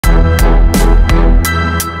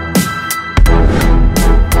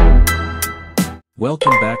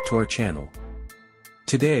Welcome back to our channel.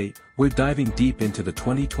 Today, we're diving deep into the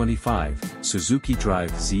 2025 Suzuki DR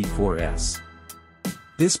Z4S.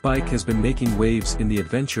 This bike has been making waves in the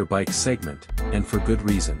adventure bike segment, and for good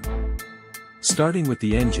reason. Starting with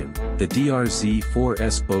the engine, the DR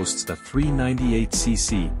Z4S boasts a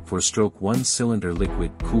 398cc four-stroke one-cylinder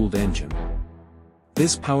liquid-cooled engine.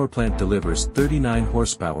 This powerplant delivers 39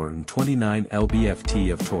 horsepower and 29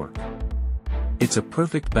 lb-ft of torque. It's a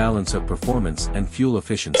perfect balance of performance and fuel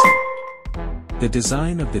efficiency. The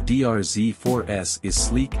design of the DR Z4S is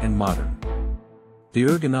sleek and modern. The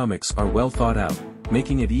ergonomics are well thought out,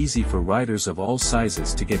 making it easy for riders of all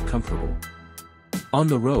sizes to get comfortable. On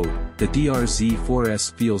the road, the DR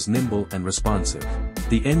Z4S feels nimble and responsive.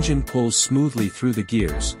 The engine pulls smoothly through the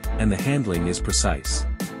gears, and the handling is precise.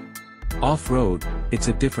 Off-road, it's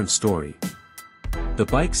a different story. The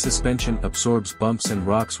bike's suspension absorbs bumps and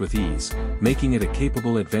rocks with ease, making it a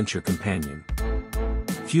capable adventure companion.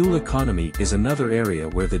 Fuel economy is another area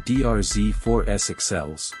where the DR Z4S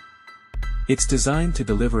excels. It's designed to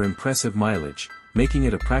deliver impressive mileage, making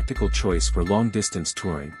it a practical choice for long-distance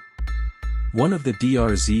touring. One of the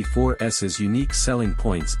DR Z4S's unique selling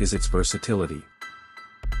points is its versatility.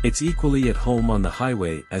 It's equally at home on the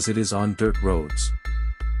highway as it is on dirt roads.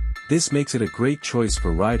 This makes it a great choice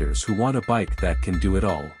for riders who want a bike that can do it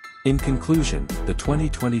all. In conclusion, the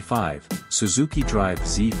 2025 Suzuki DR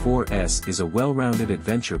Z4S is a well-rounded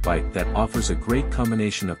adventure bike that offers a great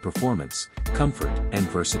combination of performance, comfort, and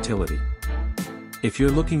versatility. If you're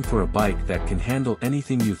looking for a bike that can handle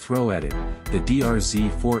anything you throw at it, the DR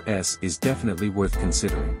Z4S is definitely worth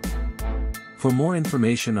considering. For more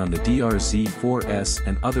information on the DR Z4S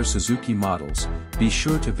and other Suzuki models, be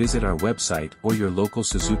sure to visit our website or your local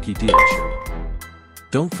Suzuki dealership.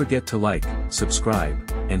 Don't forget to like, subscribe,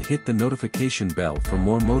 and hit the notification bell for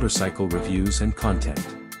more motorcycle reviews and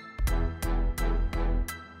content.